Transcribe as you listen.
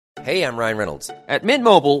Hey, I'm Ryan Reynolds. At Mint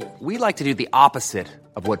Mobile, we like to do the opposite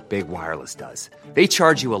of what Big Wireless does. They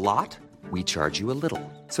charge you a lot, we charge you a little.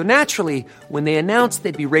 So naturally, when they announced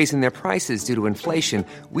they'd be raising their prices due to inflation,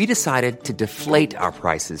 we decided to deflate our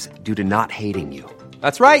prices due to not hating you.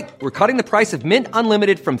 That's right. We're cutting the price of Mint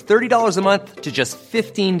Unlimited from $30 a month to just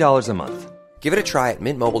 $15 a month. Give it a try at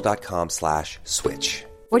mintmobile.com/switch.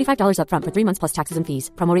 $45 up front for 3 months plus taxes and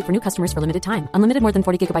fees. Promo rate for new customers for limited time. Unlimited more than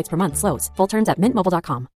 40 gigabytes per month. Slows full terms at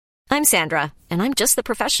mintmobile.com. I'm Sandra, and I'm just the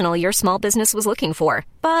professional your small business was looking for.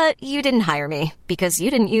 But you didn't hire me because you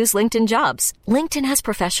didn't use LinkedIn Jobs. LinkedIn has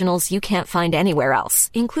professionals you can't find anywhere else,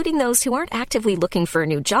 including those who aren't actively looking for a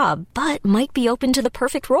new job, but might be open to the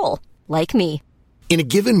perfect role, like me. In a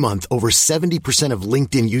given month, over 70% of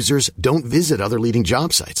LinkedIn users don't visit other leading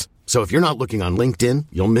job sites. So if you're not looking on LinkedIn,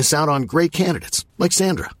 you'll miss out on great candidates like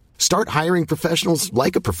Sandra. Start hiring professionals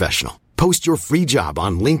like a professional. Post your free job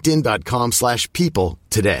on linkedin.com/people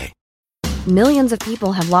today. Millions of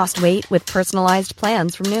people have lost weight with personalized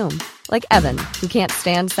plans from Noom. Like Evan, who can't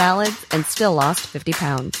stand salads and still lost 50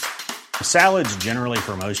 pounds. Salads generally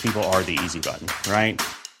for most people are the easy button, right?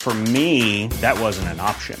 For me, that wasn't an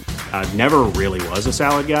option. I never really was a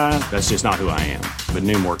salad guy. That's just not who I am. But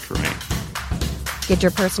Noom worked for me. Get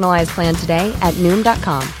your personalized plan today at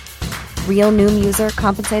Noom.com. Real Noom user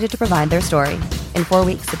compensated to provide their story. In 4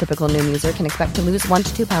 weeks, the typical Noom user can expect to lose 1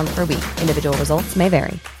 to 2 pounds per week. Individual results may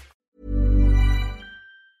vary.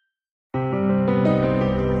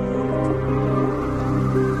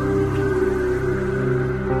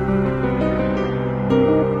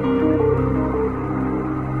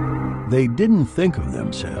 They didn't think of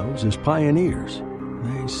themselves as pioneers.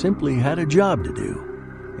 They simply had a job to do.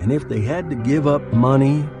 And if they had to give up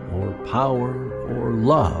money or power or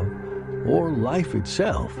love or life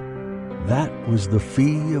itself, that was the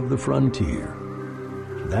fee of the frontier.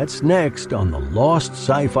 That's next on the Lost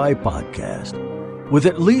Sci-Fi Podcast, with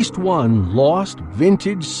at least one lost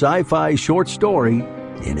vintage sci-fi short story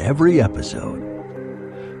in every episode.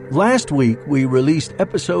 Last week, we released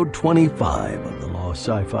episode 25 of the Lost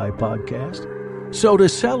Sci-Fi Podcast. So to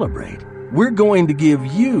celebrate, we're going to give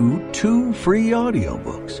you 2 free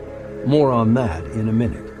audiobooks. More on that in a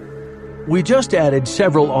minute. We just added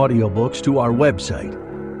several audiobooks to our website,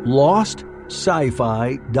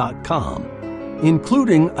 lostsci-fi.com,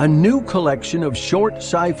 including a new collection of short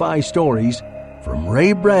sci-fi stories from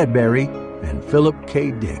Ray Bradbury and Philip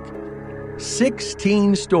K. Dick.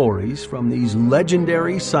 16 stories from these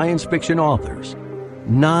legendary science fiction authors.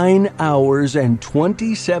 9 hours and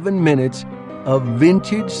 27 minutes of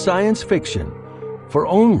vintage science fiction for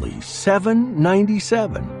only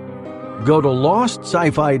 $7.97. Go to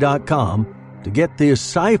lostsci-fi.com to get this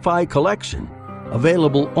sci-fi collection,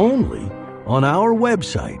 available only on our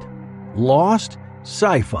website,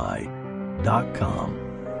 lostsci-fi.com.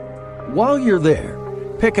 While you're there,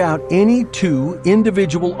 pick out any 2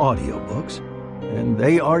 individual audiobooks, and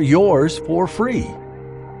they are yours for free.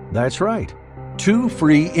 That's right, 2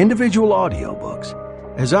 free individual audiobooks,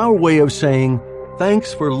 as our way of saying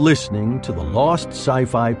thanks for listening to the Lost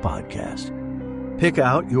Sci-Fi Podcast. Pick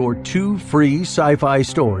out your 2 free sci-fi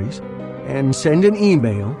stories and send an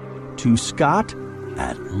email to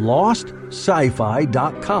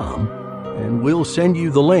scott@lostsci-fi.com, and we'll send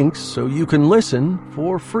you the links so you can listen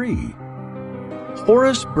for free.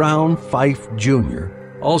 Horace Brown Fyfe Jr.,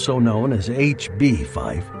 also known as H.B.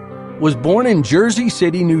 Fyfe, was born in Jersey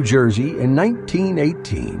City, New Jersey in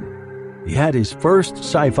 1918. He had his first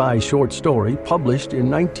sci-fi short story published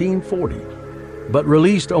in 1940, but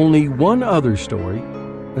released only one other story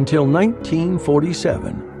until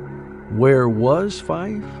 1947. Where was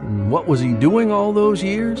Fyfe, and what was he doing all those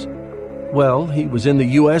years? Well, he was in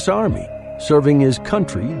the U.S. Army, serving his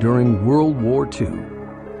country during World War II.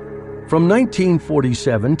 From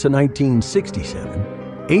 1947 to 1967,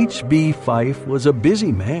 H.B. Fyfe was a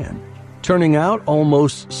busy man, turning out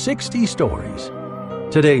almost 60 stories.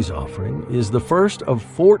 Today's offering is the first of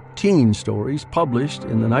 14 stories published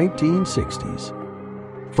in the 1960s.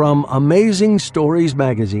 From Amazing Stories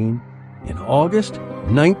magazine in August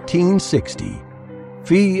 1960,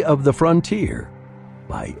 Fee of the Frontier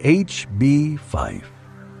by H.B. Fyfe.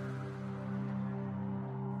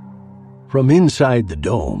 From inside the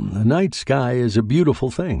dome, the night sky is a beautiful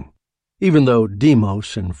thing, even though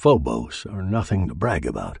Deimos and Phobos are nothing to brag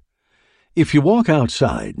about. If you walk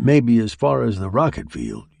outside, maybe as far as the rocket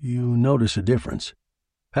field, you notice a difference.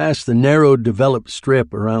 Past the narrow developed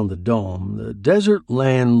strip around the dome, the desert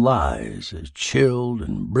land lies as chilled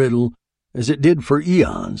and brittle as it did for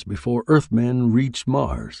eons before Earthmen reached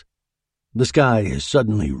Mars. The sky is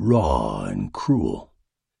suddenly raw and cruel.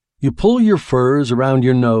 You pull your furs around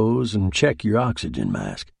your nose and check your oxygen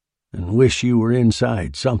mask. and wish you were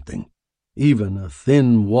inside something, even a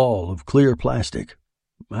thin wall of clear plastic.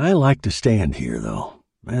 I like to stand here, though,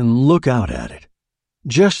 and look out at it,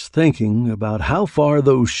 just thinking about how far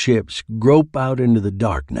those ships grope out into the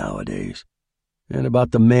dark nowadays, and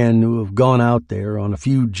about the men who have gone out there on a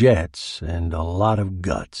few jets and a lot of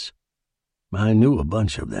guts. I knew a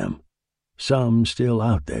bunch of them, some still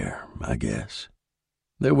out there, I guess.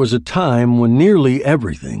 There was a time when nearly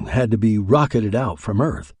everything had to be rocketed out from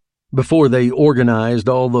Earth before they organized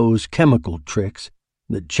all those chemical tricks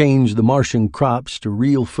that changed the Martian crops to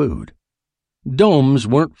real food. Domes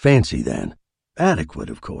weren't fancy then. Adequate,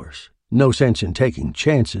 of course. No sense in taking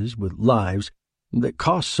chances with lives that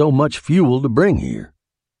cost so much fuel to bring here.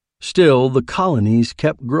 Still, the colonies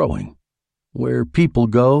kept growing. Where people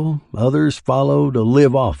go, others follow to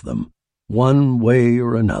live off them, one way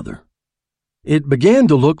or another. It began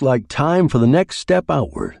to look like time for the next step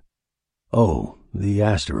outward. Oh, the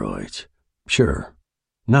asteroids. Sure.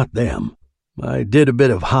 Not them. I did a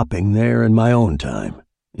bit of hopping there in my own time.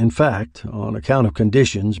 In fact, on account of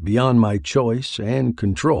conditions beyond my choice and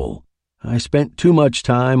control, I spent too much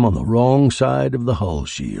time on the wrong side of the hull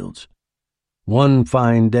shields. One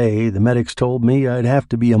fine day, the medics told me I'd have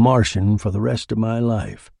to be a Martian for the rest of my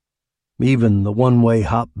life. Even the one-way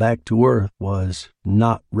hop back to Earth was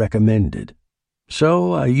not recommended.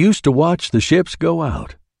 So I used to watch the ships go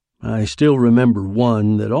out. I still remember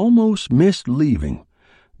one that almost missed leaving,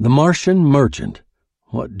 the Martian Merchant.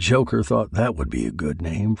 What joker thought that would be a good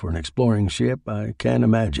name for an exploring ship, I can't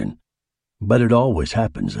imagine. But it always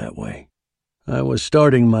happens that way. I was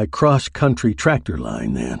starting my cross-country tractor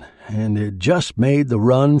line then, and had just made the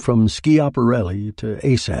run from Schiaparelli to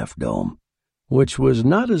Asaph Dome, which was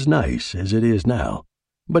not as nice as it is now,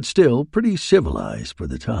 but still pretty civilized for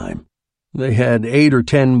the time. They had 8 or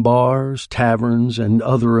 10 bars, taverns, and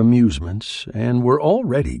other amusements, and were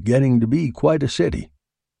already getting to be quite a city.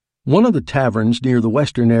 One of the taverns near the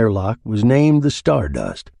western airlock was named the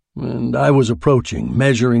Stardust, and I was approaching,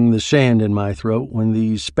 measuring the sand in my throat when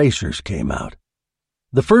these spacers came out.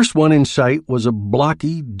 The first one in sight was a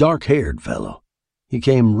blocky, dark-haired fellow. He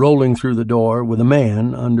came rolling through the door with a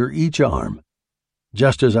man under each arm.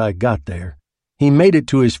 Just as I got there, he made it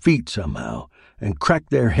to his feet somehow and cracked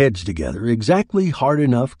their heads together exactly hard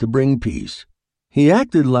enough to bring peace. He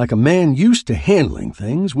acted like a man used to handling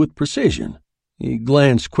things with precision. He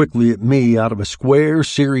glanced quickly at me out of a square,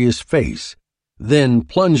 serious face, then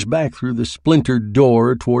plunged back through the splintered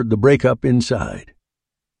door toward the breakup inside.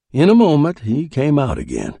 In a moment, he came out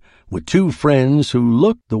again, with 2 friends who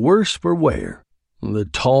looked the worse for wear. The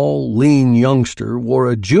tall, lean youngster wore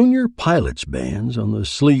a junior pilot's bands on the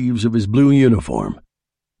sleeves of his blue uniform.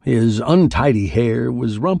 His untidy hair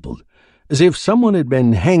was rumpled, as if someone had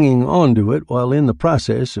been hanging onto it while in the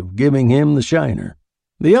process of giving him the shiner.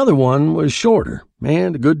 The other one was shorter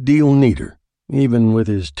and a good deal neater. Even with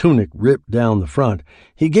his tunic ripped down the front,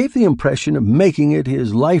 he gave the impression of making it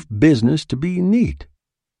his life business to be neat.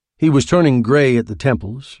 He was turning gray at the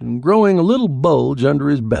temples and growing a little bulge under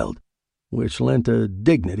his belt, which lent a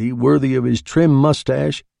dignity worthy of his trim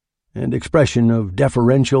mustache and expression of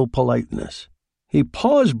deferential politeness. He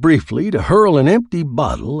paused briefly to hurl an empty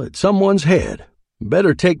bottle at someone's head.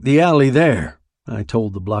 "Better take the alley there," I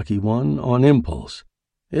told the blocky one on impulse.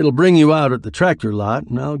 "It'll bring you out at the tractor lot,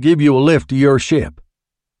 and I'll give you a lift to your ship."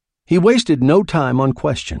 He wasted no time on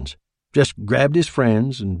questions, just grabbed his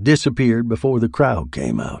friends and disappeared before the crowd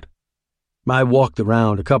came out. I walked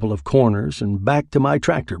around a couple of corners and back to my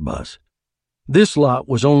tractor bus. This lot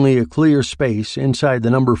was only a clear space inside the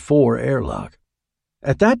number 4 airlock.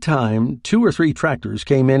 At that time, 2 or 3 tractors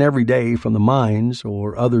came in every day from the mines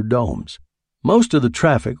or other domes. Most of the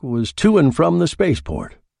traffic was to and from the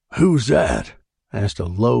spaceport. "Who's that?" asked a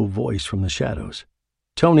low voice from the shadows.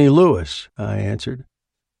 "Tony Lewis," I answered.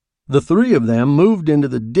 The 3 of them moved into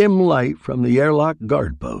the dim light from the airlock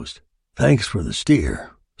guard post. "Thanks for the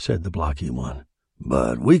steer," said the blocky one,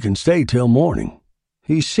 "but we can stay till morning."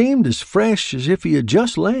 He seemed as fresh as if he had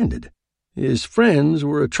just landed. His friends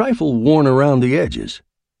were a trifle worn around the edges.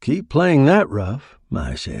 "Keep playing that rough,"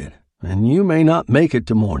 I said, "and you may not make it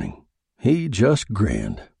to morning." He just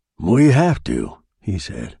grinned. "We have to," he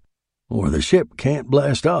said, "or the ship can't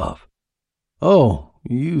blast off." "Oh,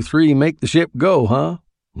 you 3 make the ship go, huh?"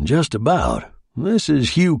 "Just about. This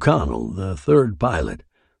is Hugh Connell, the 3rd pilot.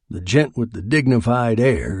 The gent with the dignified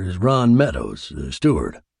air is Ron Meadows, the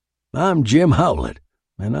steward. I'm Jim Howlett,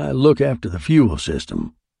 and I look after the fuel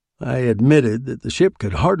system." I admitted that the ship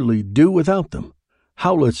could hardly do without them.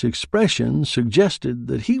 Howlett's expression suggested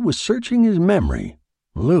that he was searching his memory.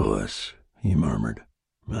 "Lewis," he murmured.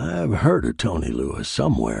 "I've heard of Tony Lewis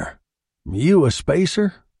somewhere. You a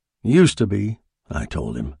spacer?" Used to be, I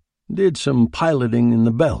told him. Did some piloting in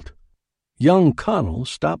the belt. Young Connell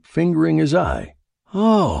stopped fingering his eye.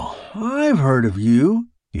 Oh, I've heard of you,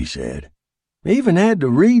 he said. Even had to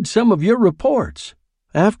read some of your reports.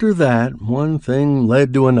 After that, one thing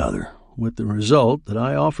led to another, with the result that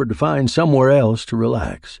I offered to find somewhere else to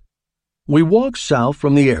relax. We walked south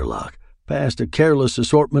from the airlock, past a careless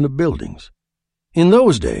assortment of buildings. In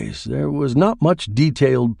those days, there was not much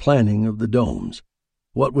detailed planning of the domes.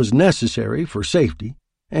 What was necessary for safety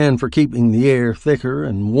and for keeping the air thicker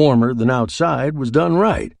and warmer than outside was done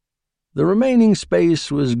right. The remaining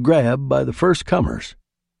space was grabbed by the first comers.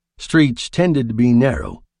 Streets tended to be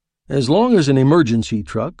narrow. As long as an emergency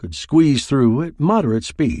truck could squeeze through at moderate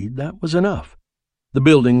speed, that was enough. The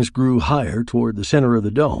buildings grew higher toward the center of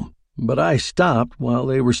the dome, but I stopped while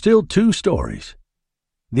they were still 2 stories.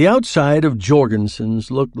 The outside of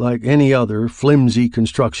Jorgensen's looked like any other flimsy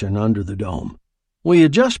construction under the dome. We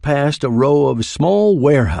had just passed a row of small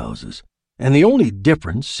warehouses, and the only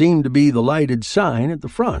difference seemed to be the lighted sign at the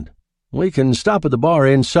front. We can stop at the bar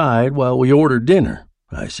inside while we order dinner,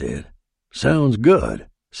 I said. Sounds good,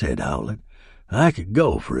 said Howlett. I could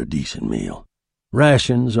go for a decent meal.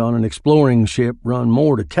 Rations on an exploring ship run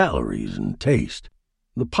more to calories and taste.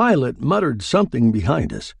 The pilot muttered something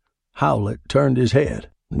behind us. Howlett turned his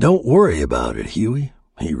head. Don't worry about it, Huey,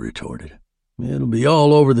 he retorted. It'll be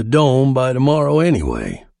all over the dome by tomorrow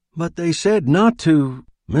anyway. But they said not to.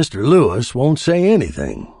 Mr. Lewis won't say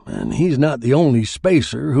anything, and he's not the only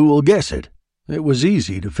spacer who will guess it. It was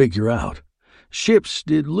easy to figure out. Ships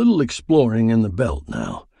did little exploring in the belt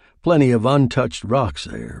now. Plenty of untouched rocks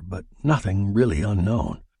there, but nothing really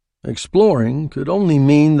unknown. Exploring could only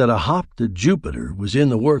mean that a hop to Jupiter was in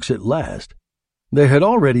the works at last. There had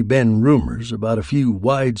already been rumors about a few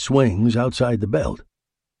wide swings outside the belt.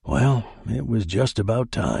 Well, it was just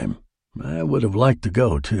about time. I would have liked to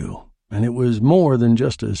go, too, and it was more than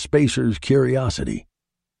just a spacer's curiosity.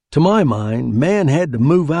 To my mind, man had to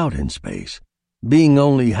move out in space. Being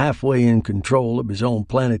only halfway in control of his own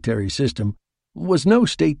planetary system was no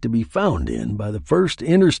state to be found in by the first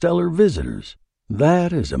interstellar visitors.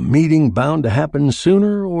 That is a meeting bound to happen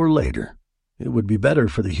sooner or later. It would be better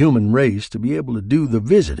for the human race to be able to do the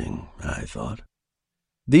visiting, I thought.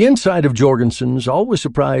 The inside of Jorgensen's always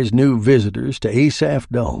surprised new visitors to Asaph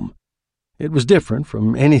Dome. It was different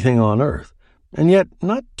from anything on Earth, and yet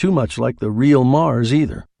not too much like the real Mars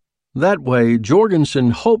either. That way,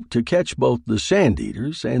 Jorgensen hoped to catch both the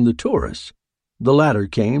sand-eaters and the tourists. The latter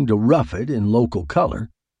came to rough it in local color,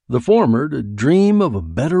 the former to dream of a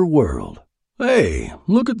better world. "Hey,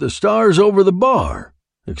 look at the stars over the bar!"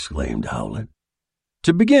 exclaimed Howlett.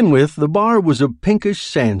 To begin with, the bar was of pinkish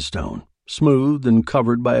sandstone, smooth and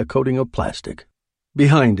covered by a coating of plastic.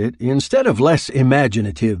 Behind it, instead of less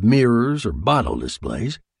imaginative mirrors or bottle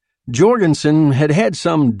displays, Jorgensen had had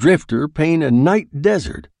some drifter paint a night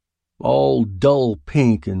desert, all dull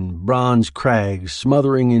pink and bronze crags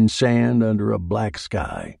smothering in sand under a black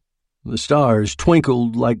sky. The stars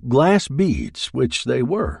twinkled like glass beads, which they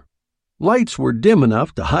were. Lights were dim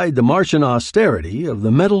enough to hide the Martian austerity of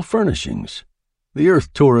the metal furnishings. The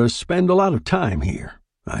Earth tourists spend a lot of time here,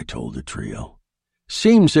 I told the trio.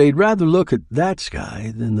 Seems they'd rather look at that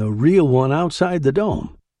sky than the real one outside the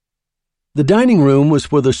dome. The dining room was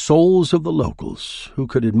for the souls of the locals, who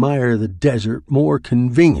could admire the desert more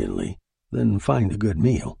conveniently than find a good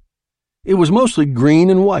meal. It was mostly green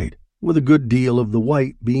and white, with a good deal of the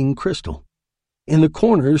white being crystal. In the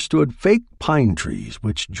corners stood fake pine trees,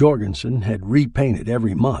 which Jorgensen had repainted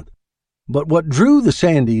every month. But what drew the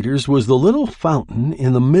sand-eaters was the little fountain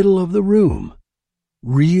in the middle of the room.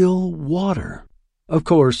 Real water. Of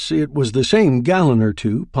course, it was the same gallon or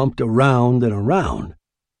two pumped around and around,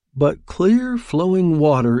 but clear flowing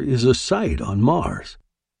water is a sight on Mars.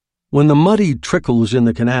 When the muddy trickles in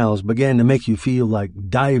the canals began to make you feel like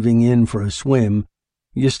diving in for a swim,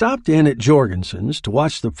 you stopped in at Jorgensen's to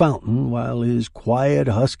watch the fountain while his quiet,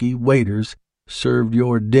 husky waiters served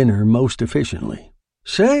your dinner most efficiently.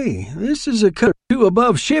 "Say, this is a cut or two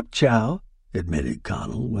above ship chow," admitted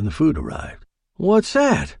Connell when the food arrived. "What's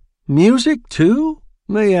that? Music, too?"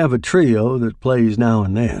 "They have a trio that plays now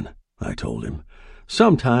and then," I told him.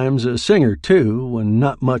 "Sometimes a singer, too, when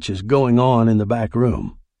not much is going on in the back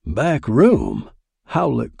room." "Back room?"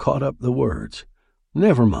 Howlett caught up the words.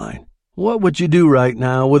 "Never mind. What would you do right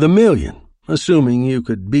now with $1 million, assuming you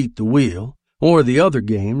could beat the wheel, or the other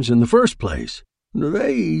games in the first place?" "Do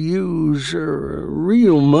they use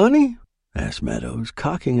real money?" asked Meadows,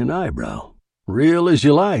 cocking an eyebrow. "Real as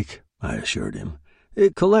you like," I assured him.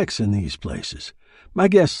 "It collects in these places. I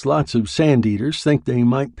guess lots of sand-eaters think they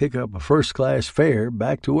might pick up a first-class fare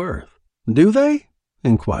back to Earth." "Do they?"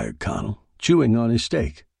 inquired Connell, chewing on his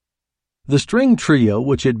steak. The string trio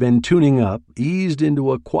which had been tuning up eased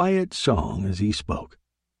into a quiet song as he spoke.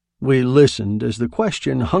 We listened as the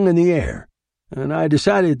question hung in the air, and I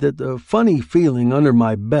decided that the funny feeling under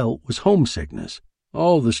my belt was homesickness,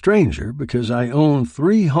 all the stranger because I own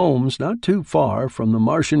 3 homes not too far from the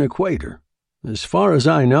Martian equator. As far as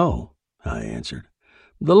I know, I answered.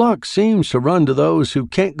 The luck seems to run to those who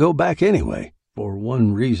can't go back anyway, for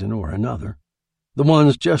one reason or another. The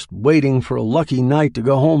ones just waiting for a lucky night to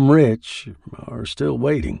go home rich are still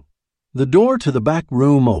waiting. The door to the back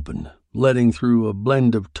room opened, letting through a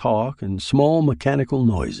blend of talk and small mechanical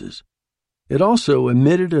noises. It also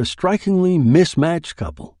emitted a strikingly mismatched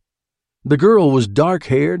couple. The girl was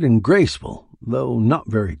dark-haired and graceful, though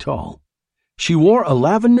not very tall. She wore a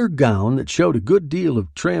lavender gown that showed a good deal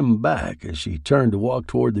of trim back as she turned to walk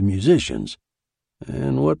toward the musicians,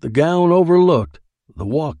 and what the gown overlooked, the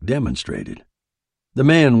walk demonstrated. The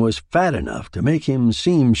man was fat enough to make him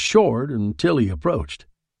seem short until he approached.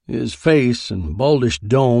 His face and baldish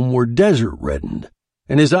dome were desert-reddened,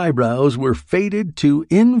 and his eyebrows were faded to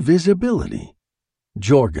invisibility.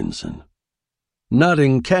 Jorgensen.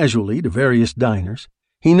 Nodding casually to various diners,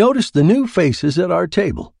 he noticed the new faces at our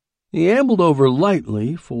table. He ambled over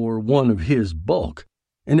lightly for one of his bulk,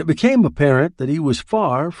 and it became apparent that he was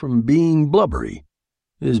far from being blubbery.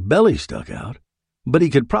 His belly stuck out, but he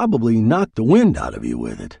could probably knock the wind out of you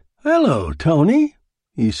with it. "Hello, Tony,"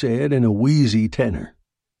 he said in a wheezy tenor.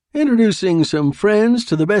 "Introducing some friends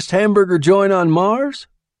to the best hamburger joint on Mars?"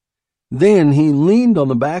 Then he leaned on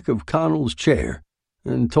the back of Connell's chair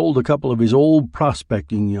and told a couple of his old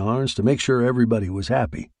prospecting yarns to make sure everybody was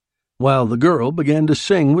happy, while the girl began to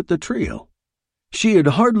sing with the trio. She had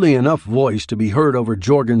hardly enough voice to be heard over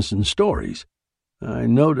Jorgensen's stories. I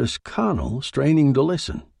noticed Connell straining to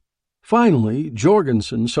listen. Finally,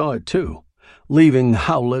 Jorgensen saw it too, leaving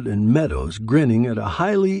Howlett and Meadows grinning at a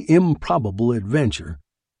highly improbable adventure.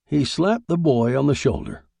 He slapped the boy on the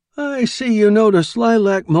shoulder. "I see you notice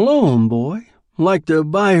Lilac Malone, boy. Like to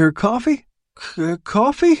buy her coffee?"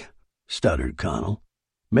 "Coffee?" stuttered Connell.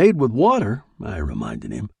 "Made with water," I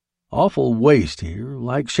reminded him. "Awful waste here,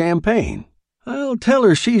 like champagne." "I'll tell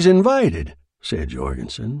her she's invited," said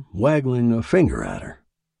Jorgensen, waggling a finger at her.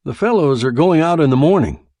 "The fellows are going out in the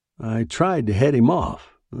morning." I tried to head him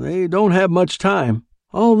off. "They don't have much time."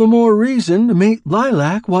 "All the more reason to meet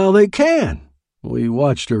Lilac while they can." We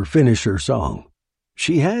watched her finish her song.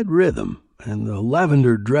 She had rhythm, and the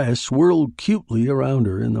lavender dress swirled cutely around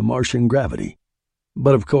her in the Martian gravity.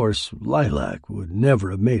 But of course, Lilac would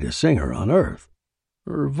never have made a singer on Earth.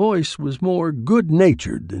 Her voice was more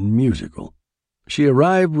good-natured than musical. She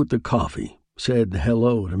arrived with the coffee, said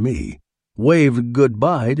hello to me, waved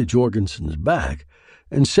goodbye to Jorgensen's back,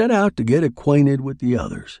 and set out to get acquainted with the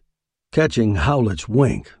others. Catching Howlett's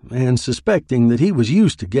wink, and suspecting that he was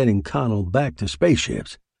used to getting Connell back to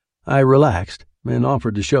spaceships, I relaxed and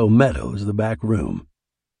offered to show Meadows the back room.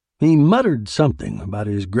 He muttered something about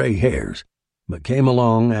his gray hairs, but came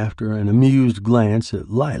along after an amused glance at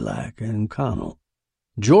Lilac and Connell.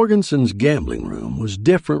 Jorgensen's gambling room was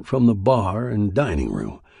different from the bar and dining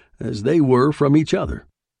room, as they were from each other.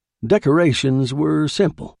 Decorations were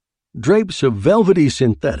simple. Drapes of velvety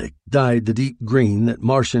synthetic, dyed the deep green that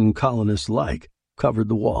Martian colonists like, covered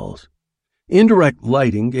the walls. Indirect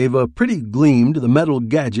lighting gave a pretty gleam to the metal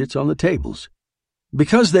gadgets on the tables.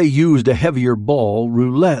 Because they used a heavier ball,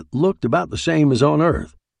 roulette looked about the same as on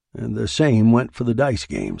Earth, and the same went for the dice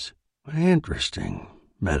games. "Interesting,"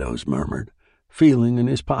 Meadows murmured, feeling in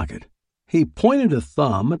his pocket. He pointed a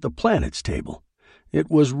thumb at the planets table. It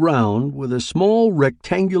was round, with a small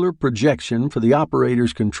rectangular projection for the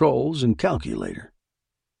operator's controls and calculator.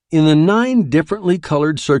 In the 9 differently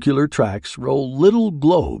colored circular tracks rolled little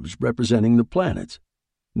globes representing the planets.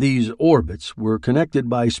 These orbits were connected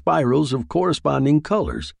by spirals of corresponding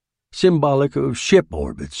colors, symbolic of ship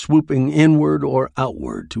orbits swooping inward or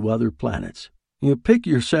outward to other planets. "You pick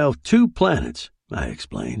yourself 2 planets," I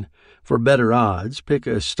explained. "For better odds, pick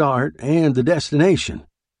a start and a destination.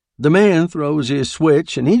 The man throws his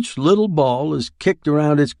switch, and each little ball is kicked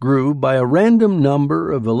around its groove by a random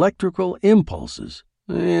number of electrical impulses.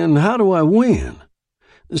 And how do I win?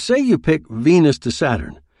 Say you pick Venus to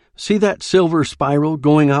Saturn. See that silver spiral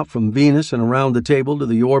going out from Venus and around the table to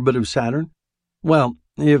the orbit of Saturn? Well,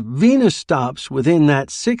 if Venus stops within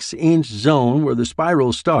that 6-inch zone where the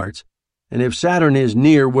spiral starts, and if Saturn is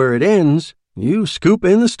near where it ends, you scoop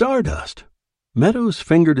in the stardust." Meadows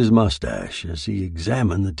fingered his mustache as he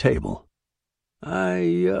examined the table.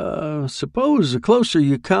 "I suppose the closer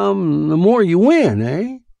you come, the more you win,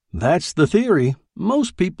 eh?" "That's the theory.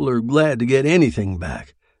 Most people are glad to get anything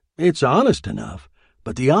back. It's honest enough,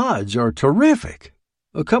 but the odds are terrific.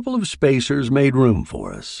 A couple of spacers made room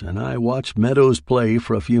for us, and I watched Meadows play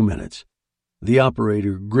for a few minutes. The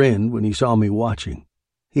operator grinned when he saw me watching.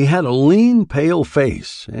 He had a lean, pale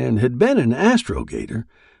face and had been an astrogator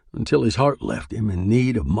until his heart left him in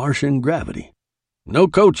need of Martian gravity. "No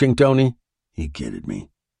coaching, Tony," he kidded me.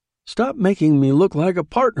 "Stop making me look like a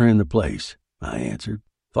partner in the place," I answered.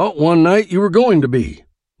 "Thought one night you were going to be.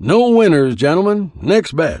 No winners, gentlemen.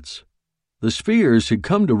 Next bets." The spheres had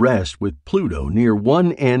come to rest with Pluto near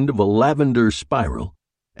one end of a lavender spiral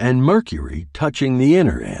and Mercury touching the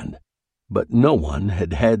inner end, but no one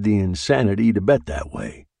had had the insanity to bet that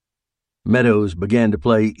way. Meadows began to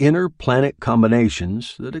play inner planet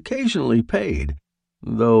combinations that occasionally paid,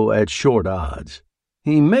 though at short odds.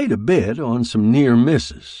 He made a bid on some near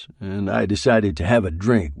misses, and I decided to have a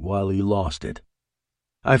drink while he lost it.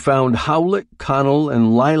 I found Howlett, Connell,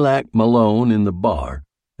 and Lilac Malone in the bar,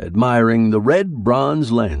 admiring the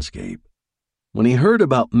red-bronze landscape. When he heard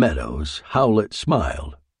about Meadows, Howlett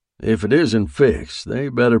smiled. "If it isn't fixed, they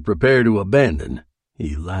better prepare to abandon."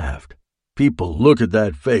 He laughed. "People look at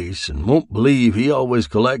that face and won't believe he always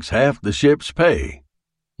collects half the ship's pay."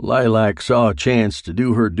 Lilac saw a chance to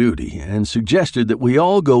do her duty and suggested that we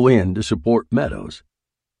all go in to support Meadows.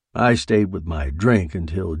 I stayed with my drink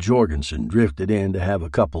until Jorgensen drifted in to have a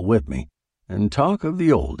couple with me and talk of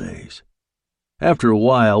the old days. After a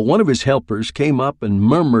while, one of his helpers came up and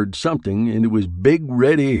murmured something into his big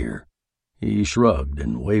red ear. He shrugged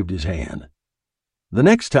and waved his hand. The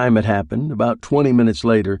next time it happened, about 20 minutes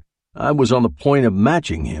later, I was on the point of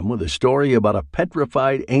matching him with a story about a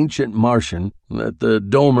petrified ancient Martian that the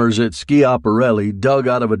domers at Schiaparelli dug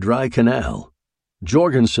out of a dry canal.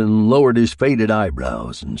 Jorgensen lowered his faded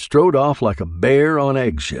eyebrows and strode off like a bear on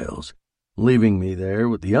eggshells, leaving me there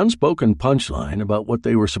with the unspoken punchline about what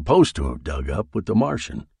they were supposed to have dug up with the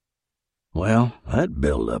Martian. Well, that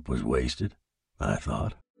build-up was wasted, I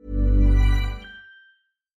thought.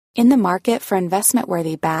 In the market for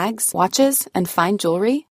investment-worthy bags, watches, and fine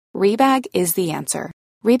jewelry, Rebag is the answer.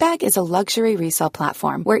 Rebag is a luxury resale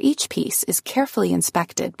platform where each piece is carefully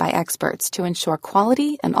inspected by experts to ensure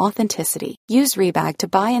quality and authenticity. Use Rebag to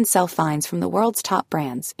buy and sell finds from the world's top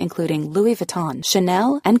brands, including Louis Vuitton,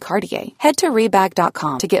 Chanel, and Cartier. Head to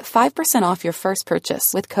Rebag.com to get 5% off your first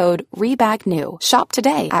purchase with code REBAGNEW. Shop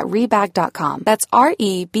today at Rebag.com. That's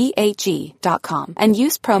REBAG.com. And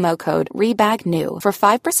use promo code REBAGNEW for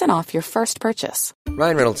 5% off your first purchase.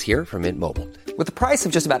 Ryan Reynolds here from Mint Mobile. With the price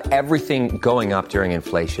of just about everything going up during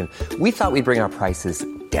inflation, we thought we'd bring our prices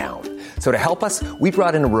down. So to help us, we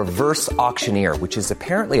brought in a reverse auctioneer, which is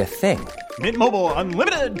apparently a thing. Mint Mobile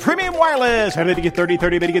Unlimited Premium Wireless. How to get 30,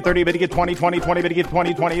 30, how to get 30, how to get 20, 20, 20, how to get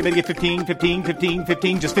 20, 20, how to get 15, 15, 15,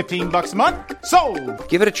 15, just $15 a month? Sold!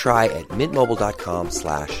 Give it a try at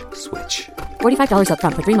mintmobile.com/switch. $45 up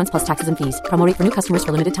front for 3 months plus taxes and fees. Promo rate for new customers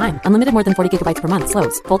for limited time. Unlimited more than 40 gigabytes per month.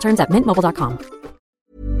 Slows full terms at mintmobile.com.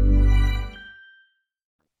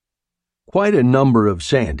 Quite a number of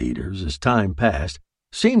sand-eaters, as time passed,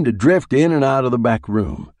 seemed to drift in and out of the back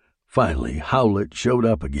room. Finally, Howlett showed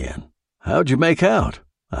up again. "How'd you make out?"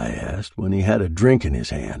 I asked when he had a drink in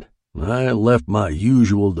his hand. "I left my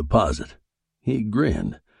usual deposit." He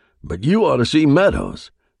grinned. "But you ought to see Meadows.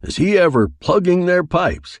 Is he ever plugging their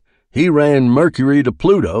pipes? He ran Mercury to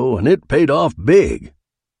Pluto, and it paid off big."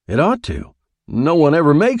 "It ought to. No one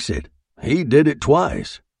ever makes it. He did it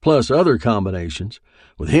twice, plus other combinations.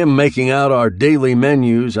 With him making out our daily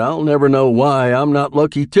menus, I'll never know why I'm not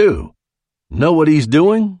lucky too." "Know what he's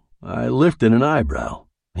doing?" I lifted an eyebrow.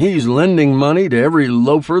 "He's lending money to every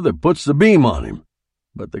loafer that puts the beam on him.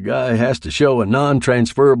 But the guy has to show a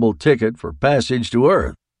non-transferable ticket for passage to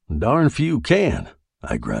Earth. Darn few can,"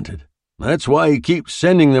 I grunted. "That's why he keeps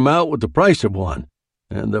sending them out with the price of one,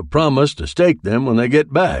 and the promise to stake them when they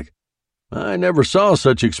get back. I never saw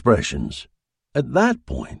such expressions." At that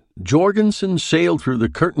point, Jorgensen sailed through the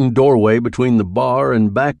curtained doorway between the bar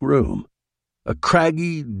and back room. A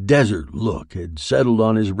craggy desert look had settled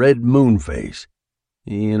on his red moon face.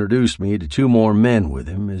 He introduced me to 2 more men with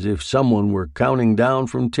him, as if someone were counting down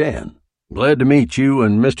from 10. "Glad to meet you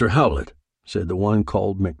and Mr. Howlett," said the one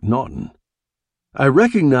called McNaughton. I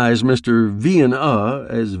recognized Mr. Villeneuve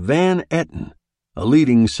as Van Etten, a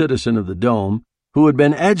leading citizen of the Dome, who had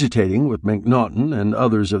been agitating with McNaughton and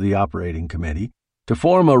others of the operating committee to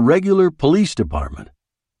form a regular police department.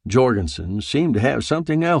 Jorgensen seemed to have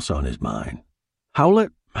something else on his mind.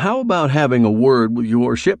 "Howlett, how about having a word with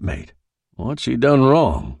your shipmate?" "What's he done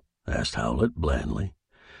wrong?" asked Howlett blandly.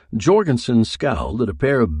 Jorgensen scowled at a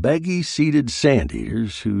pair of baggy-seated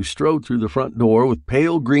sand-eaters who strode through the front door with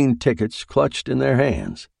pale green tickets clutched in their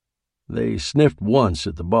hands. They sniffed once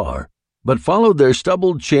at the bar, but followed their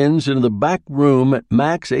stubbled chins into the back room at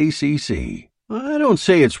Mac's ACC. "I don't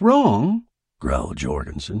say it's wrong," growled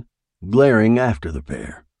Jorgensen, glaring after the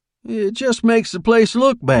pair. "It just makes the place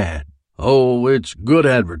look bad." "Oh, it's good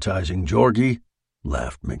advertising, Jorgie,"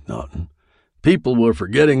 laughed McNaughton. "People were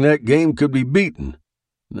forgetting that game could be beaten.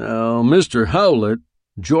 Now, Mr. Howlett,"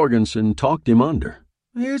 Jorgensen talked him under.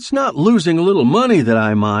 "It's not losing a little money that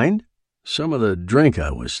I mind. Some of the drink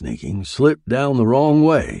I was sneaking slipped down the wrong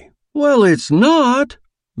way." "Well, it's not,"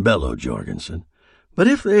 bellowed Jorgensen. "But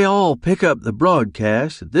if they all pick up the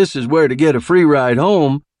broadcast that this is where to get a free ride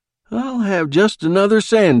home, I'll have just another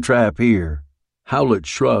sand trap here." Howlett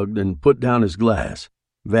shrugged and put down his glass.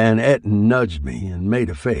 Van Etten nudged me and made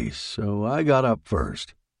a face, so I got up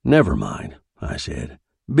first. "Never mind," I said.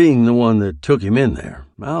 "Being the one that took him in there,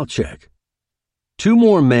 I'll check." 2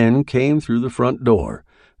 more men came through the front door.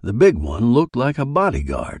 The big one looked like a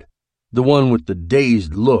bodyguard. The one with the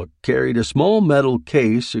dazed look carried a small metal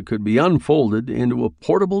case that could be unfolded into a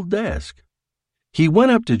portable desk. He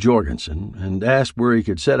went up to Jorgensen and asked where he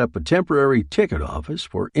could set up a temporary ticket office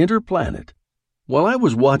for Interplanet. While I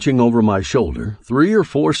was watching over my shoulder, 3 or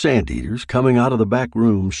 4 sand-eaters coming out of the back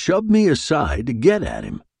room shoved me aside to get at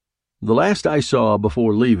him. The last I saw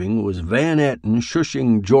before leaving was Van Etten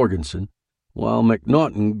shushing Jorgensen, while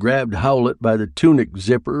McNaughton grabbed Howlett by the tunic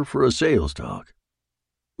zipper for a sales talk.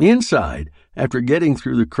 Inside, after getting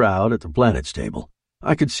through the crowd at the Planet's table,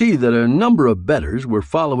 I could see that a number of bettors were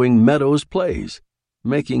following Meadows' plays,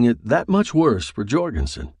 making it that much worse for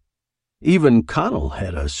Jorgensen. Even Connell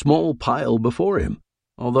had a small pile before him,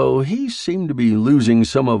 although he seemed to be losing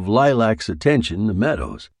some of Lilac's attention to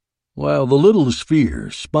Meadows. While the little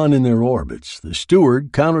spheres spun in their orbits, the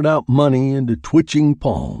steward counted out money into twitching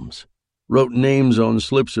palms, wrote names on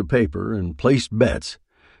slips of paper, and placed bets.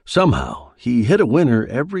 Somehow, he hit a winner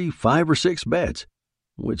every 5 or 6 bets,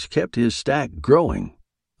 which kept his stack growing.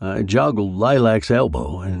 I joggled Lilac's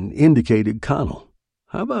elbow and indicated Connell.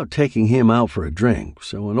 "How about taking him out for a drink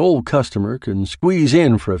so an old customer can squeeze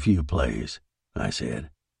in for a few plays?" I said.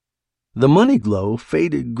 The money glow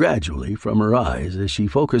faded gradually from her eyes as she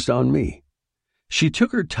focused on me. She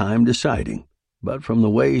took her time deciding, but from the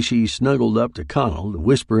way she snuggled up to Connell to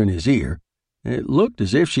whisper in his ear, it looked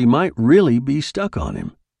as if she might really be stuck on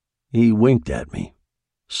him. He winked at me.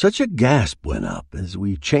 Such a gasp went up as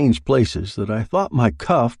we changed places that I thought my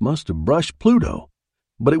cuff must have brushed Pluto,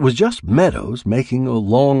 but it was just Meadows making a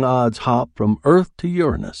long odds hop from Earth to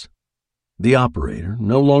Uranus. The operator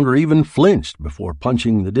no longer even flinched before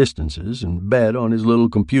punching the distances and bet on his little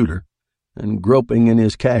computer and groping in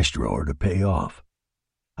his cash drawer to pay off.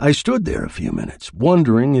 I stood there a few minutes,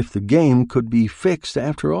 wondering if the game could be fixed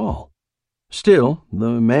after all. Still,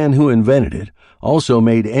 the man who invented it also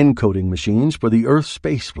made encoding machines for the Earth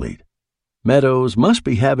space fleet. Meadows must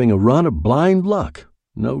be having a run of blind luck.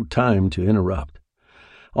 No time to interrupt.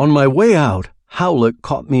 On my way out, Howlett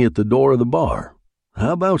caught me at the door of the bar.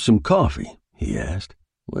 "How about some coffee?" he asked.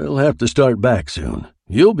 "We'll have to start back soon.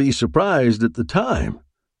 You'll be surprised at the time.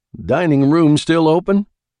 Dining room still open?"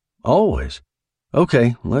 "Always."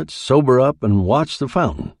 "Okay, let's sober up and watch the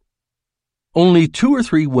fountain." Only 2 or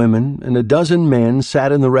 3 women and a dozen men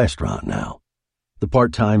sat in the restaurant now. The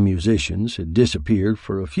part-time musicians had disappeared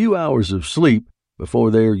for a few hours of sleep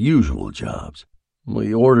before their usual jobs.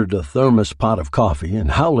 We ordered a thermos pot of coffee,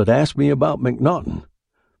 and Howlett asked me about McNaughton.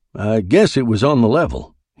 "I guess it was on the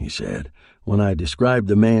level," he said, when I described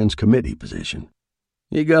the man's committee position.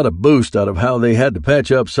 "He got a boost out of how they had to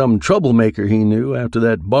patch up some troublemaker he knew after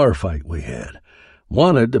that bar fight we had.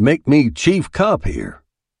 Wanted to make me chief cop here."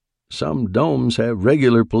 "Some domes have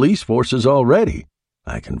regular police forces already,"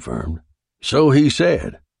 I confirmed. "So he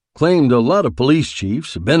said. Claimed a lot of police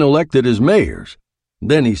chiefs have been elected as mayors.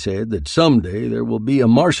 Then he said that someday there will be a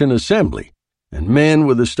Martian assembly, and men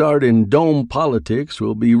with a start in dome politics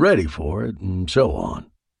will be ready for it, and so on."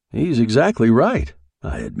 "He's exactly right,"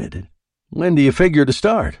 I admitted. "When do you figure to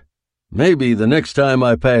start?" "Maybe the next time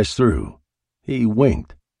I pass through." He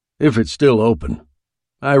winked. "If it's still open."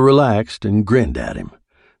 I relaxed and grinned at him.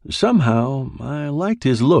 Somehow, I liked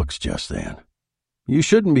his looks just then. "You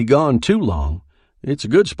shouldn't be gone too long. It's a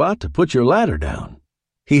good spot to put your ladder down."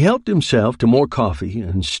 He helped himself to more coffee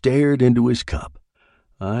and stared into his cup.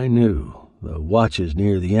 I knew the watches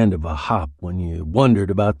near the end of a hop when you wondered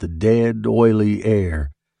about the dead, oily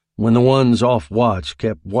air, when the ones off watch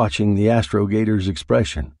kept watching the astrogator's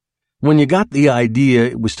expression, when you got the idea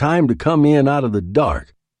it was time to come in out of the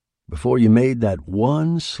dark before you made that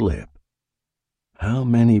one slip. How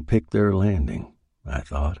many pick their landing, I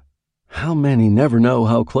thought. How many never know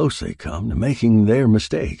how close they come to making their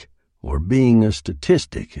mistake or being a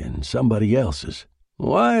statistic in somebody else's.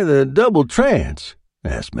 "Why the double trance?"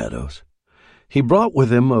 asked Meadows. He brought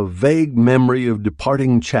with him a vague memory of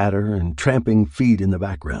departing chatter and tramping feet in the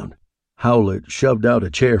background. Howlett shoved out a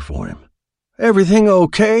chair for him. "Everything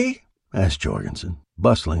okay?" asked Jorgensen,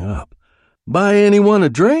 bustling up. "Buy anyone a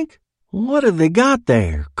drink?" "What have they got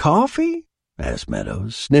there, coffee?" asked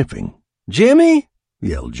Meadows, sniffing. "Jimmy,"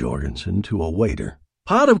 yelled Jorgensen to a waiter,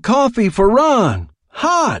 "pot of coffee for Ron.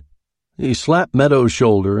 Hot!" He slapped Meadows'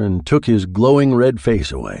 shoulder and took his glowing red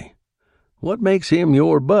face away. "What makes him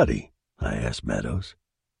your buddy?" I asked Meadows.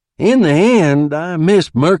 "In the end, I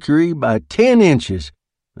missed Mercury by 10 inches,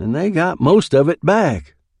 and they got most of it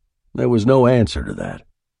back." There was no answer to that.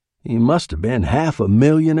 He must have been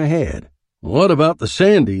 $500,000 ahead. "What about the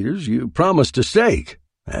sand eaters you promised to stake?"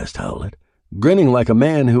 asked Howlett, grinning like a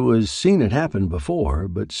man who has seen it happen before,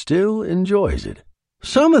 but still enjoys it.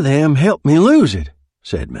 "Some of them helped me lose it,"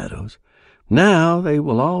 said Meadows. "Now they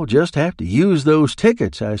will all just have to use those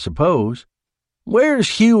tickets, I suppose.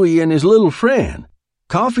 Where's Huey and his little friend?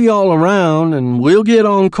 Coffee all around, and we'll get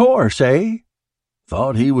on course, eh?"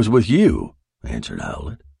 "Thought he was with you," answered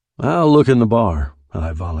Howlett. "I'll look in the bar,"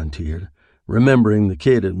 I volunteered, remembering the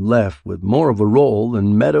kid had left with more of a role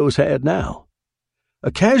than Meadows had now.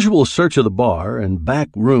 A casual search of the bar and back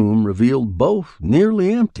room revealed both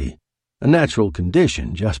nearly empty, a natural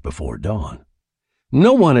condition just before dawn.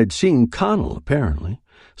 No one had seen Connell, apparently,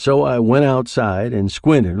 so I went outside and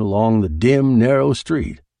squinted along the dim, narrow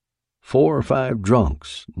street. 4 or 5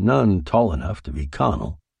 drunks, none tall enough to be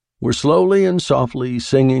Connell, were slowly and softly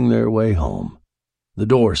singing their way home. The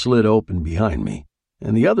door slid open behind me,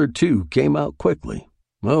 and the other 2 came out quickly.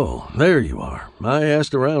 "Oh, there you are. I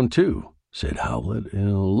asked around too," said Howlett in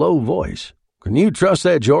a low voice. "Can you trust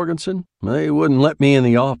that Jorgensen? They wouldn't let me in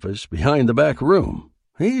the office behind the back room."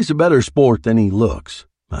 "He's a better sport than he looks,"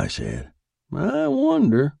 I said. "I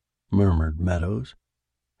wonder," murmured Meadows.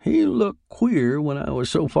 "He looked queer when I was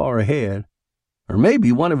so far ahead. Or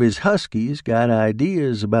maybe one of his huskies got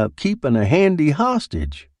ideas about keeping a handy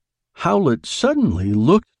hostage." Howlett suddenly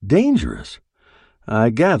looked dangerous.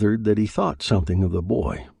 I gathered that he thought something of the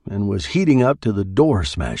boy and was heating up to the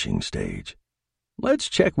door-smashing stage. "Let's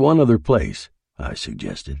check one other place," I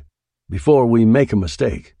suggested, "before we make a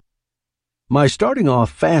mistake." My starting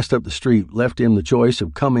off fast up the street left him the choice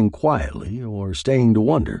of coming quietly or staying to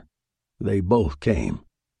wonder. They both came.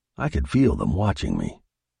 I could feel them watching me.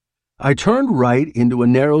 I turned right into a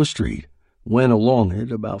narrow street, went along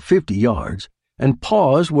it about 50 yards, and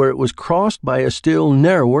paused where it was crossed by a still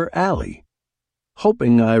narrower alley.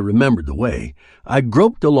 Hoping I remembered the way, I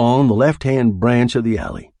groped along the left-hand branch of the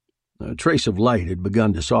alley. A trace of light had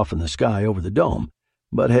begun to soften the sky over the dome,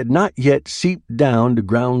 but had not yet seeped down to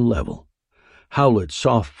ground level. Howlett's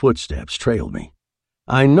soft footsteps trailed me.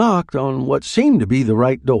 I knocked on what seemed to be the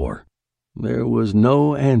right door. There was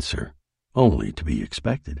no answer, only to be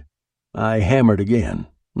expected. I hammered again.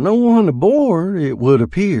 "No one aboard, it would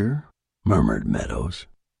appear," murmured Meadows.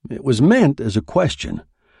 It was meant as a question.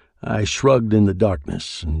 I shrugged in the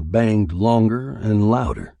darkness and banged longer and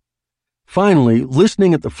louder. Finally,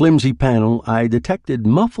 listening at the flimsy panel, I detected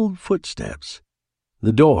muffled footsteps.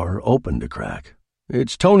 The door opened a crack.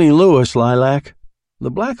 "It's Tony Lewis, Lilac."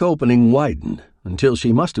 The black opening widened until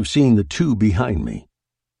she must have seen the 2 behind me.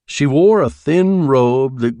 She wore a thin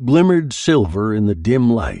robe that glimmered silver in the dim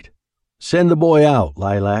light. "Send the boy out,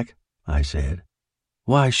 Lilac," I said.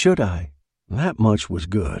 Why should I? That much was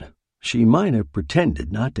good. She might have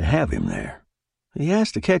pretended not to have him there. "He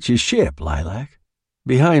has to catch his ship, Lilac."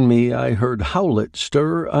 Behind me, I heard Howlett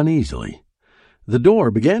stir uneasily. The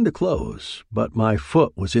door began to close, but my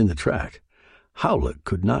foot was in the track. Howlett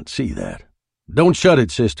could not see that. "Don't shut it,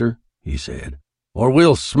 sister," he said, "or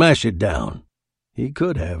we'll smash it down." He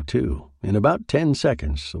could have, too, in about 10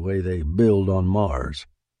 seconds, the way they build on Mars.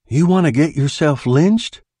 "You want to get yourself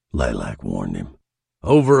lynched?" Lilac warned him.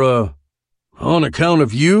 On account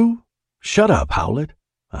of you?" "Shut up, Howlett,"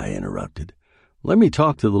 I interrupted. "Let me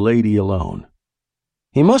talk to the lady alone."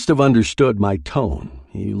 He must have understood my tone.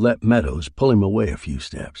 He let Meadows pull him away a few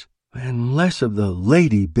steps. "And less of the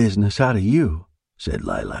lady business out of you," said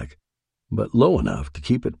Lilac, but low enough to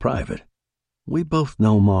keep it private. "We both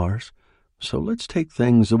know Mars, so let's take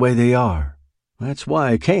things the way they are. That's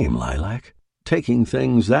why I came, Lilac. Taking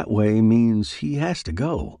things that way means he has to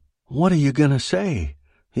go. What are you going to say?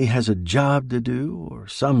 He has a job to do, or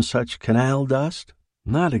some such canal dust?"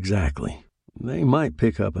 "Not exactly. They might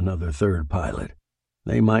pick up another 3rd pilot.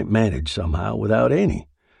 They might manage somehow without any,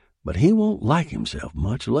 but he won't like himself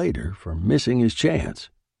much later for missing his chance."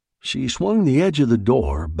 She swung the edge of the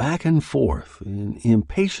door back and forth in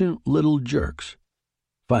impatient little jerks.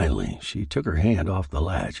 Finally, she took her hand off the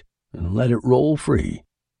latch and let it roll free.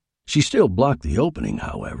 She still blocked the opening,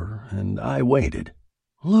 however, and I waited.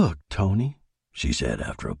 "Look, Tony," she said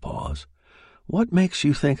after a pause, "what makes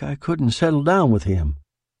you think I couldn't settle down with him?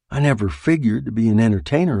 I never figured to be an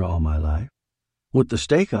entertainer all my life. With the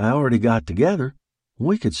stake I already got together,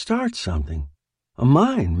 we could start something. A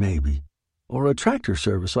mine, maybe, or a tractor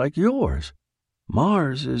service like yours.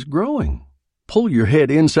 Mars is growing. Pull your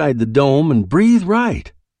head inside the dome and breathe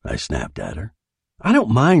right," I snapped at her. "I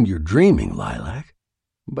don't mind your dreaming, Lilac,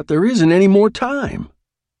 but there isn't any more time."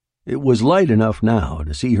 It was light enough now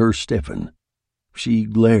to see her stiffen. She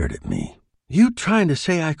glared at me. "You trying to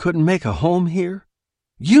say I couldn't make a home here?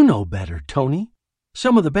 You know better, Tony.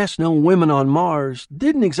 Some of the best-known women on Mars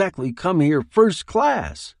didn't exactly come here first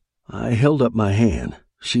class." I held up my hand.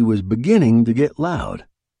 She was beginning to get loud.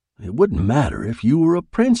 "It wouldn't matter if you were a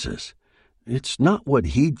princess. It's not what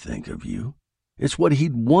he'd think of you. It's what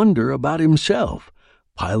he'd wonder about himself,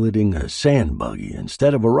 piloting a sand buggy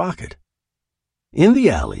instead of a rocket." In the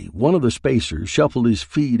alley, one of the spacers shuffled his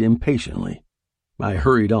feet impatiently. I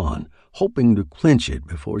hurried on, hoping to clinch it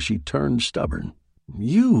before she turned stubborn.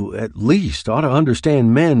 "You, at least, ought to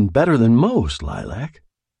understand men better than most, Lilac.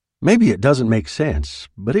 Maybe it doesn't make sense,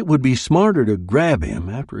 but it would be smarter to grab him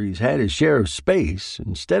after he's had his share of space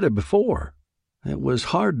instead of before." It was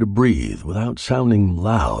hard to breathe without sounding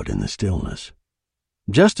loud in the stillness.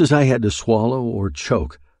 Just as I had to swallow or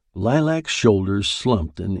choke, Lilac's shoulders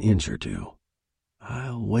slumped an inch or two.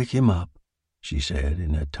 "I'll wake him up," she said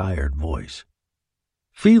in a tired voice.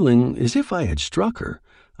 Feeling as if I had struck her,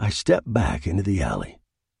 I stepped back into the alley.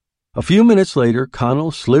 A few minutes later,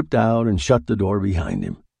 Connell slipped out and shut the door behind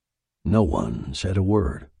him. No one said a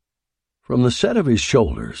word. From the set of his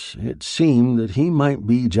shoulders, it seemed that he might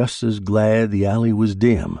be just as glad the alley was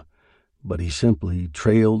dim, but he simply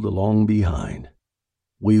trailed along behind.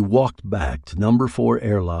 We walked back to number 4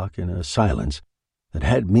 airlock in a silence that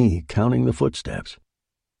had me counting the footsteps.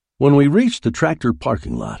 When we reached the tractor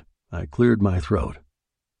parking lot, I cleared my throat.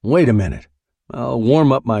 "Wait a minute. I'll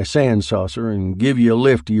warm up my sand saucer and give you a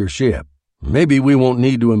lift to your ship. Maybe we won't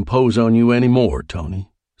need to impose on you any more, Tony,"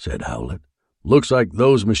 said Howlett. "Looks like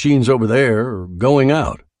those machines over there are going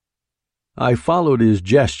out." I followed his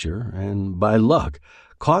gesture and, by luck,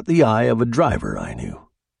 caught the eye of a driver I knew.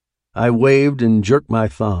 I waved and jerked my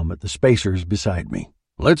thumb at the spacers beside me.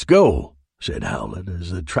 "Let's go," said Howlett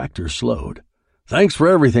as the tractor slowed. "Thanks for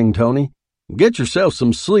everything, Tony. Get yourself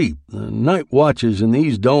some sleep. The night watches in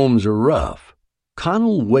these domes are rough."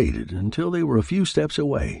 Connell waited until they were a few steps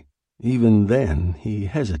away. Even then, he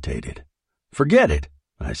hesitated. "Forget it,"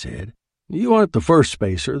 I said. "You aren't the first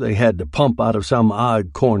spacer they had to pump out of some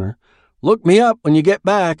odd corner. Look me up when you get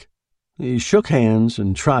back." He shook hands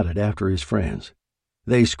and trotted after his friends.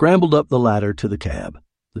 They scrambled up the ladder to the cab.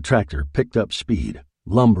 The tractor picked up speed,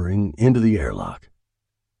 lumbering into the airlock.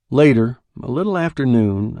 Later, a little after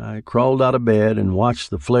noon, I crawled out of bed and watched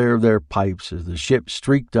the flare of their pipes as the ship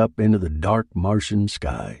streaked up into the dark Martian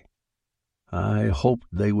sky. I hoped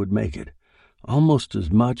they would make it, almost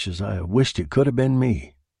as much as I wished it could have been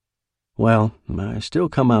me. Well, I still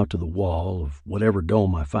come out to the wall of whatever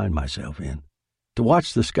dome I find myself in, to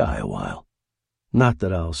watch the sky a while. Not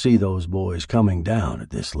that I'll see those boys coming down at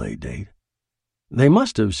this late date. They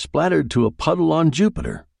must have splattered to a puddle on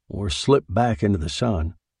Jupiter, or slipped back into the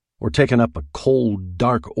sun, or taken up a cold,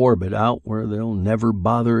 dark orbit out where they'll never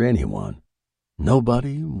bother anyone.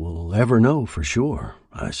 Nobody will ever know for sure,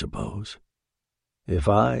 I suppose. If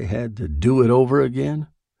I had to do it over again?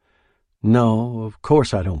 No, of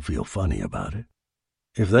course I don't feel funny about it.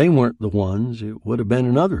 If they weren't the ones, it would have been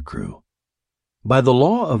another crew. By the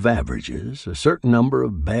law of averages, a certain number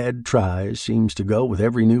of bad tries seems to go with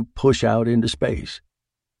every new push out into space.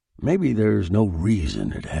 Maybe there's no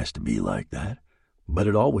reason it has to be like that, but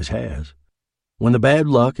it always has. When the bad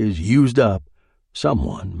luck is used up,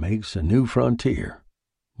 someone makes a new frontier.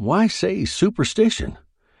 Why say superstition?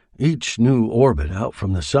 Each new orbit out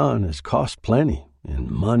from the sun has cost plenty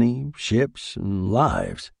in money, ships, and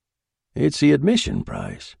lives. It's the admission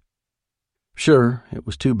price. Sure, it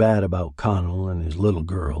was too bad about Connell and his little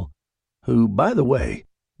girl, who, by the way,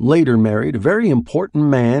 later married a very important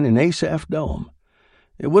man in Asaph Dome.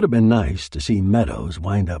 It would have been nice to see Meadows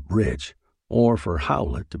wind up rich, or for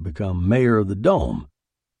Howlett to become mayor of the Dome.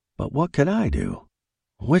 But what could I do?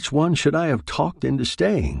 Which one should I have talked into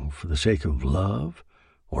staying for the sake of love,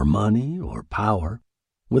 or money, or power,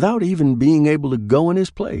 without even being able to go in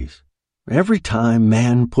his place? Every time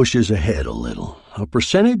man pushes ahead a little, a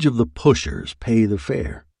percentage of the pushers pay the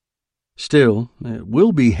fare. Still, it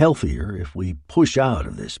will be healthier if we push out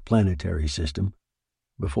of this planetary system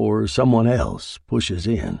before someone else pushes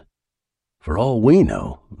in. For all we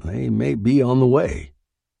know, they may be on the way.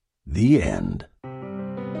 The end.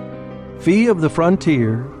 Fee of the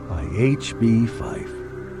Frontier by H.B.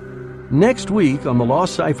 Fyfe. Next week on the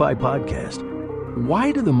Lost Sci-Fi Podcast,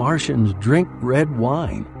 why do the Martians drink red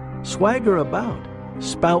wine, swagger about,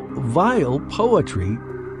 spout vile poetry,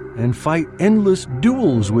 and fight endless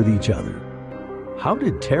duels with each other? How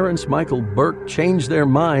did Terrence Michael Burke change their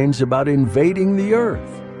minds about invading the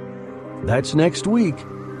Earth? That's next week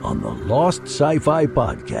on the Lost Sci-Fi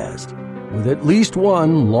Podcast, with at least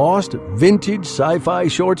one lost vintage sci-fi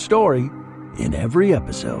short story in every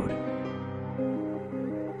episode.